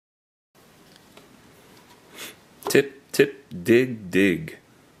Tip, Tip, Dig, Dig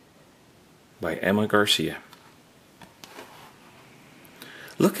by Garcia.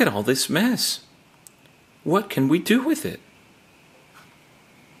 Look at all this mess. What can we do with it?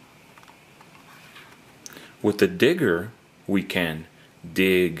 With the digger, we can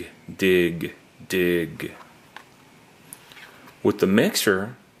dig, dig, dig. With the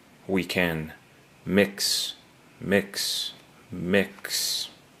mixer, we can mix, mix, mix.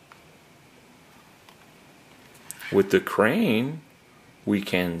 With the crane, we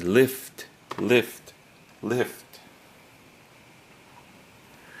can lift, lift, lift.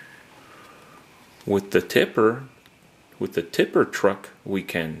 With the tipper truck, we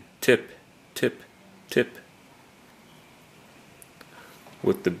can tip, tip, tip.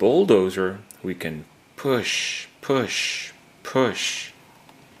 With the bulldozer, we can push, push, push.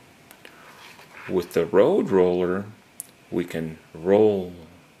 With the road roller, we can roll,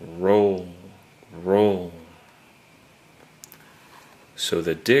 roll, roll. So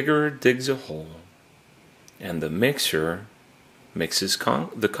the digger digs a hole, and the mixer mixes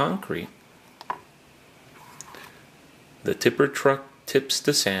the concrete. The tipper truck tips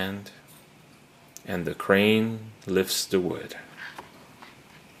the sand, and the crane lifts the wood.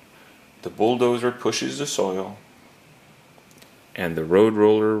 The bulldozer pushes the soil, and the road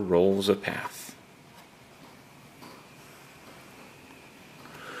roller rolls a path.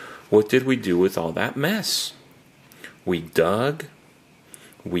 What did we do with all that mess? We dug,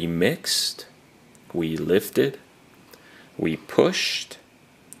 we mixed, we lifted, we pushed,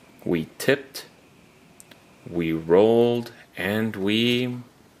 we tipped, we rolled, and we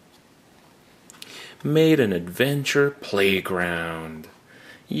made an adventure playground.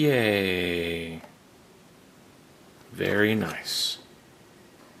 Yay! Very nice.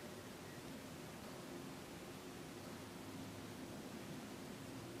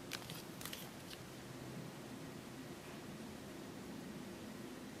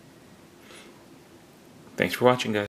 Thanks for watching, guys.